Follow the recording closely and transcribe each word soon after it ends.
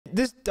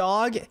This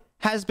dog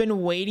has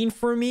been waiting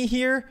for me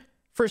here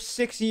for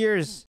 6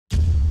 years.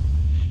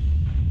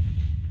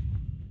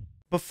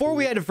 Before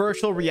we had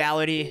virtual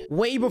reality,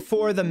 way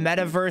before the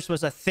metaverse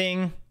was a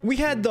thing, we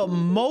had the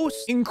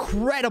most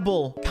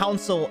incredible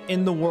console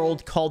in the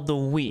world called the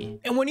Wii.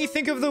 And when you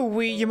think of the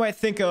Wii, you might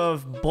think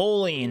of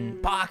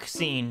bowling,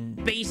 boxing,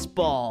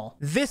 baseball,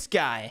 this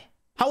guy.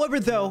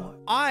 However, though,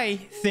 I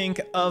think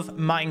of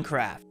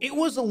Minecraft. It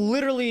was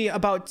literally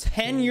about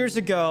 10 years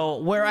ago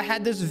where I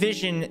had this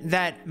vision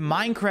that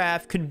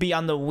Minecraft could be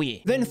on the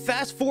Wii. Then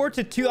fast forward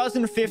to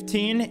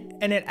 2015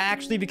 and it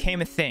actually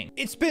became a thing.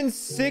 It's been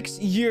 6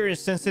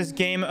 years since this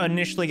game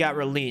initially got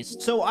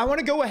released. So I want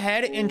to go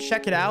ahead and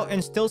check it out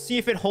and still see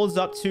if it holds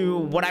up to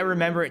what I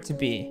remember it to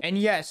be. And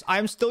yes,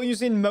 I'm still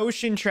using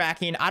motion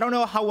tracking. I don't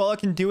know how well I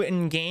can do it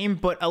in game,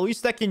 but at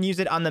least I can use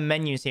it on the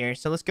menus here.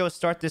 So let's go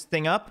start this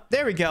thing up.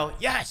 There we go.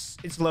 Yes,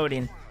 it's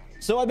loading.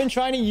 So I've been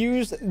trying to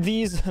use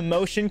these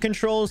motion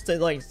controls to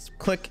like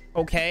click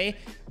OK,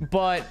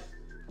 but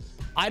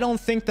I don't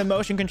think the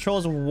motion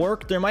controls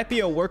work. There might be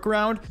a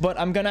workaround, but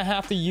I'm gonna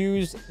have to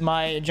use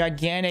my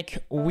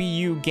gigantic Wii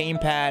U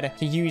gamepad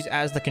to use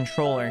as the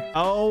controller.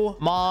 Oh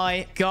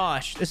my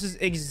gosh, this is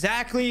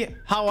exactly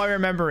how I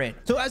remember it.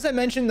 So as I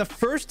mentioned, the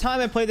first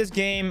time I played this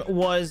game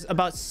was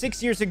about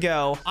 6 years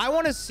ago. I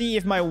want to see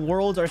if my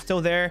worlds are still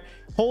there.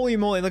 Holy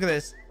moly, look at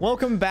this.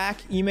 Welcome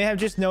back. You may have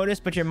just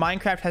noticed, but your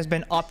Minecraft has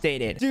been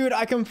updated. Dude,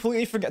 I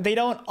completely forgot. They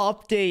don't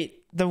update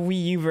the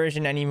Wii U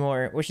version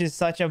anymore, which is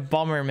such a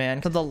bummer,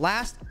 man. So the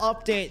last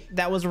update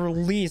that was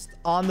released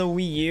on the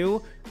Wii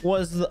U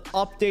was the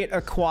update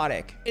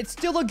Aquatic. It's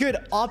still a good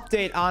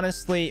update,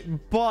 honestly,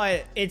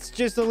 but it's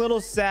just a little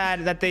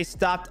sad that they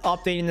stopped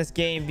updating this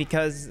game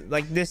because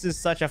like this is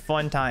such a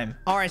fun time.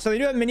 All right, so they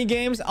do have mini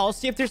games. I'll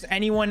see if there's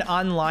anyone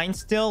online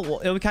still. Well,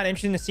 it'll be kind of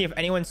interesting to see if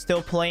anyone's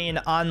still playing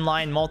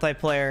online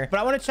multiplayer, but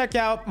I want to check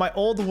out my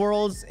old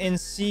worlds and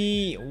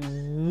see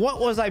what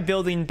was I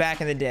building back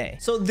in the day.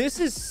 So this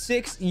is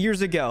 6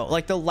 years ago.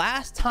 Like the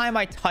last time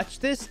I touched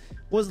this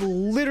was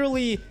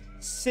literally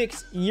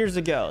 6 years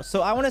ago.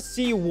 So I want to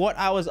see what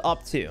I was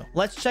up to.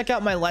 Let's check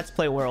out my Let's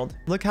Play world.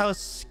 Look how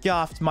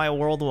scuffed my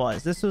world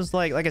was. This was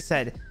like I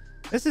said,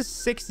 this is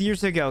 6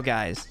 years ago,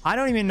 guys. I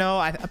don't even know.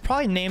 I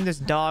probably named this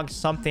dog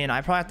something.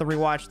 I probably have to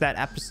rewatch that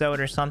episode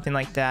or something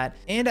like that.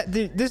 And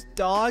this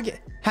dog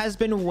has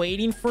been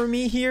waiting for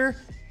me here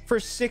for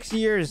 6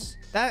 years.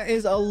 That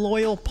is a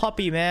loyal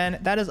puppy, man.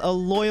 That is a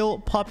loyal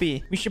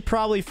puppy. We should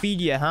probably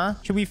feed you, huh?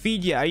 Should we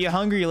feed you? Are you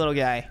hungry, little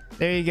guy?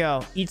 There you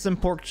go. Eat some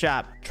pork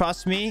chop.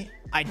 Trust me,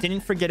 I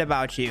didn't forget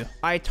about you.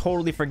 I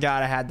totally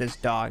forgot I had this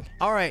dog.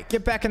 All right,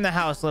 get back in the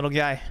house, little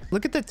guy.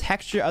 Look at the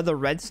texture of the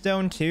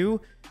redstone, too.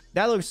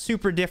 That looks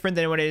super different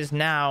than what it is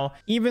now.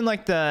 Even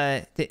like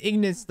the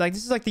Ignis, like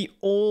this is like the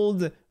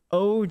old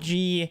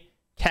OG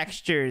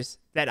textures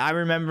that I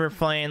remember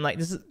playing. Like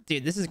this is,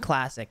 dude, this is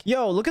classic.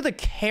 Yo, look at the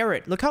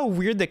carrot. Look how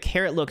weird the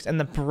carrot looks and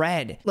the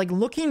bread. Like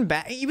looking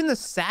back, even the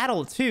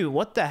saddle too.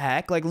 What the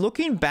heck? Like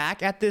looking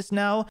back at this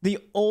now, the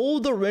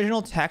old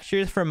original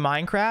textures from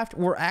Minecraft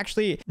were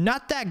actually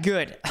not that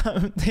good.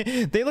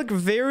 They look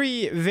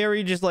very,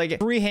 very just like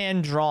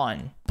freehand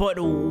drawn. But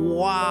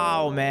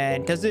wow,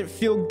 man, does it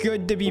feel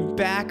good to be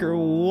back or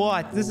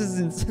what? This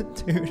is,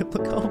 dude,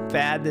 look how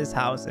bad this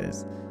house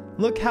is.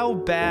 Look how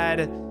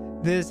bad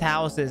this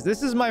house is.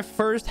 This is my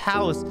first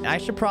house. I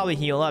should probably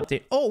heal up,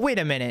 dude. Oh, wait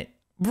a minute.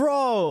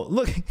 Bro,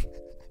 look.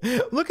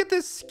 Look at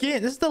this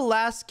skin. This is the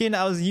last skin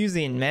I was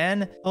using,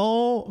 man.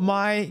 Oh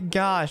my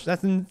gosh.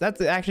 That's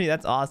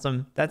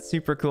awesome. That's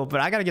super cool.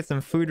 But I gotta get some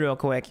food real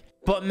quick.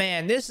 But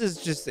man, this is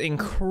just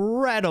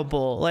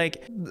incredible.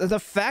 Like the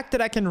fact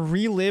that I can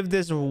relive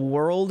this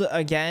world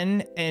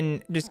again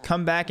and just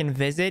come back and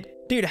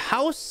visit. Dude,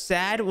 how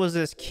sad was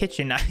this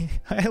kitchen?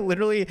 I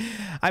literally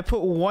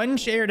put one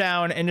chair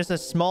down and just a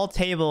small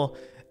table,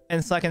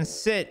 and so I can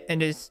sit and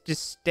just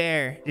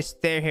stare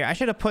here. I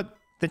should have put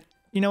the,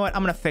 you know what?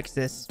 I'm gonna fix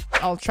this.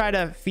 I'll try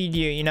to feed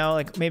you, you know,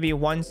 like maybe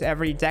once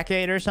every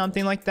decade or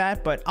something like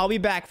that. But I'll be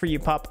back for you,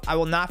 pup. I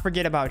will not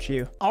forget about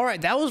you. All right,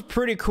 that was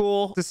pretty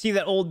cool to see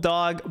that old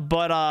dog.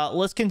 But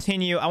let's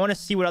continue. I want to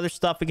see what other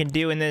stuff we can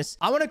do in this.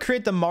 I want to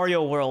create the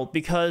Mario world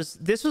because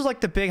this was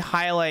like the big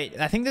highlight.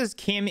 I think this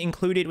came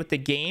included with the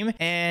game.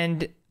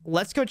 And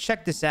let's go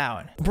check this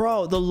out.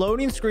 Bro, the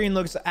loading screen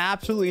looks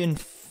absolutely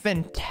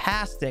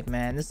fantastic,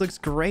 man. This looks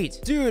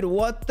great. Dude,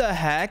 what the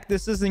heck?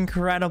 This is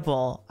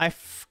incredible. I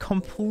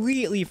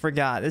completely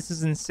forgot. This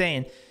is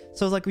insane.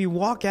 So it's like we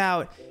walk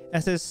out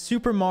and it says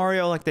Super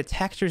Mario. Like the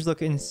textures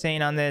look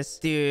insane on this.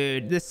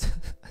 Dude,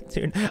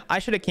 dude, I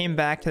should have came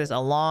back to this a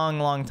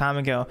long time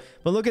ago.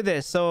 But look at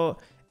this. So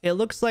it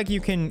looks like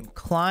you can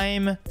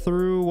climb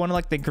through one of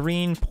like the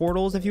green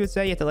portals, if you would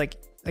say. You have to like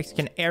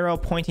an arrow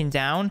pointing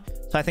down.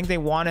 So I think they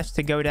want us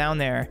to go down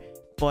there.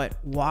 But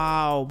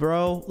wow,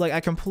 bro, like I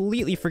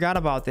completely forgot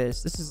about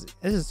this. This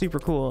is super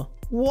cool.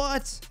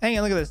 What? Hang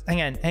on, look at this.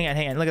 Hang on.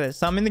 Look at this.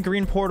 So I'm in the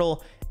green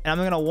portal and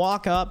I'm gonna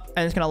walk up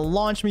and it's gonna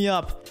launch me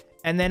up,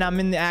 and then I'm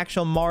in the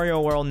actual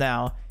Mario world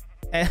now.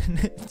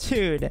 And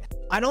dude,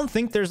 I don't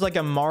think there's like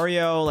a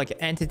Mario like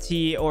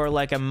entity or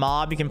like a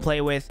mob you can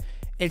play with.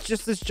 It's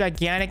just this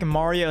gigantic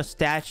Mario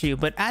statue.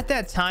 But at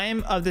that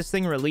time of this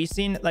thing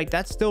releasing, like,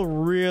 that's still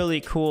really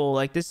cool.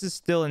 Like, this is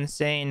still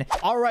insane.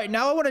 All right,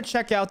 now I want to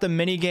check out the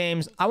mini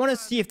games. I want to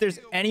see if there's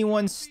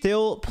anyone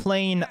still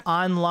playing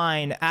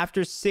online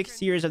after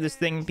 6 years of this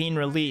thing being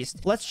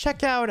released. Let's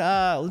check out,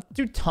 let's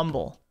do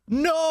Tumble.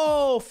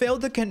 No,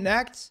 failed to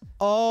connect.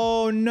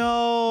 Oh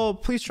no,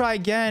 please try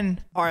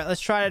again. All right,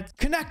 let's try it.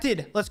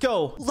 Connected. Let's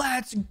go.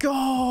 Let's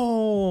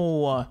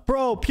go.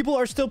 Bro, people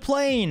are still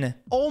playing.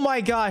 Oh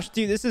my gosh,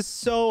 dude, this is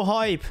so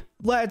hype.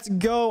 Let's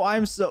go.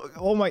 I'm so,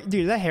 oh my,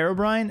 dude, is that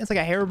Herobrine? It's like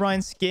a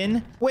Herobrine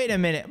skin. Wait a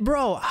minute,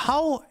 bro.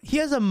 How he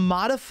has a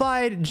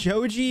modified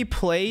Joji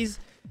plays?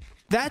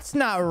 That's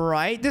not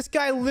right. This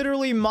guy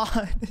literally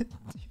modded.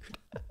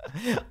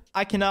 Dude,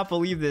 I cannot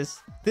believe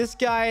this. This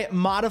guy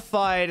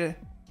modified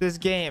this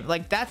game.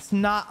 Like, that's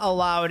not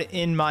allowed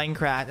in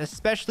Minecraft,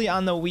 especially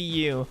on the Wii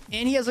U.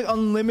 And he has like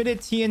unlimited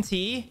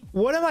TNT.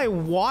 What am I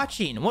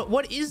watching?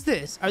 What is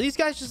this? Are these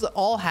guys just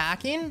all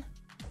hacking?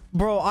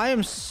 Bro, I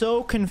am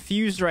so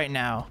confused right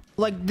now.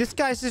 Like, this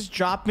guy's just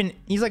dropping,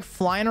 he's like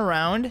flying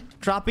around,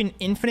 dropping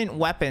infinite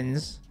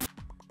weapons.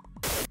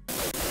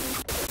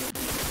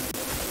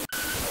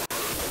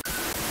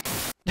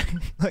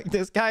 Like,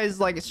 this guy is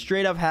like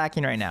straight up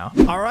hacking right now.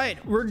 All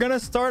right, we're gonna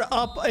start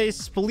up a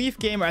spleef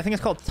game. I think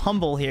it's called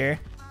Tumble here.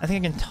 I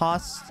think I can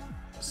toss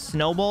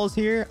snowballs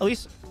here. At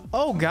least,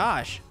 oh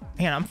gosh.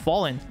 Man, I'm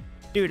falling.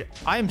 Dude,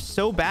 I am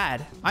so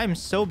bad. I am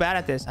so bad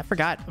at this. I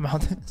forgot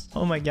about this.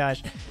 Oh my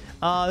gosh.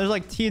 There's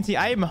like TNT.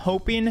 I am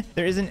hoping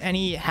there isn't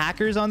any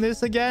hackers on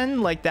this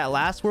again, like that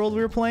last world we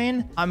were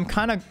playing. I'm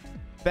kind of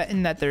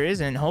betting that there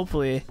isn't,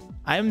 hopefully.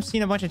 I haven't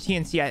seen a bunch of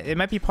TNT. It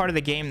might be part of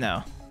the game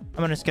though.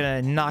 I'm just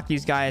gonna knock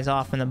these guys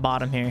off in the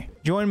bottom here.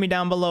 Join me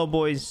down below,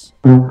 boys.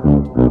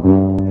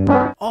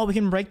 Oh, we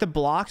can break the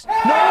blocks. No,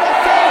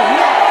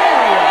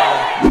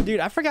 I failed. No! Dude,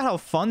 I forgot how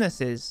fun this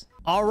is.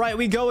 All right,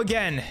 we go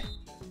again.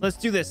 Let's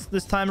do this.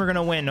 This time we're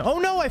gonna win. Oh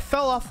no, I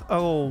fell off.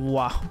 Oh,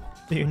 wow.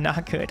 Dude,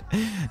 not good.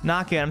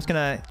 Not good. I'm just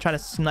gonna try to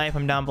snipe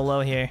him down below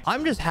here.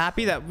 I'm just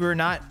happy that we're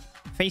not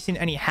facing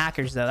any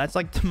hackers though. That's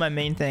like my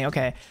main thing.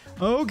 Okay.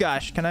 Oh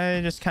gosh, can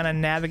I just kind of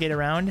navigate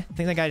around? I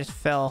think that guy just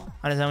fell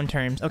on his own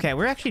terms. Okay,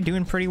 we're actually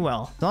doing pretty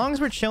well. As long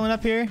as we're chilling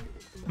up here,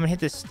 I'm gonna hit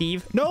this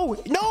Steve. No,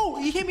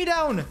 he hit me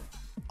down.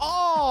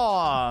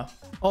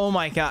 Oh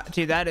my god,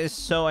 dude, that is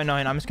so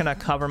annoying. I'm just gonna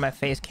cover my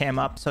face cam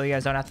up so you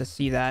guys don't have to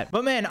see that.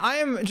 But man, I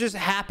am just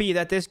happy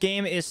that this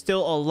game is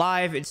still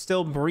alive. It's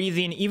still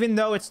breathing, even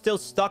though it's still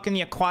stuck in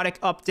the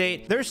aquatic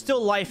update. There's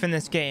still life in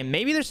this game.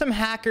 Maybe there's some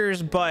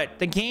hackers, but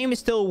the game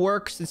still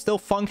works. It's still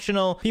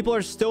functional. People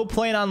are still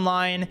playing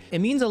online. It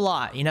means a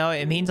lot, you know.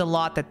 It means a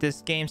lot that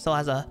this game still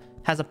has a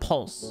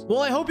pulse.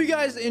 Well, I hope you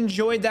guys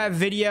enjoyed that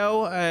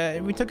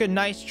video. We took a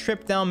nice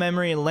trip down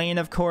memory lane,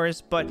 of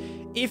course, but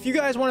if you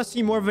guys want to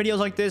see more videos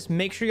like this,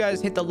 make sure you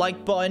guys hit the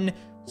like button,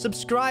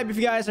 subscribe if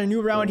you guys are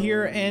new around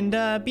here,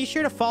 and be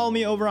sure to follow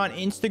me over on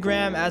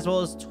Instagram as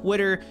well as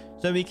Twitter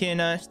so we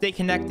can stay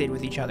connected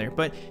with each other.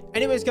 But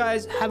anyways,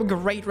 guys, have a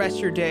great rest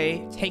of your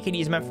day. Take it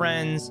easy, my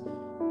friends.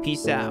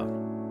 Peace out.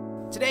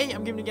 Today,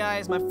 I'm giving you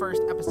guys my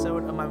first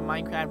episode of my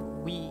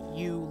Minecraft Wii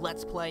U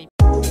Let's Play.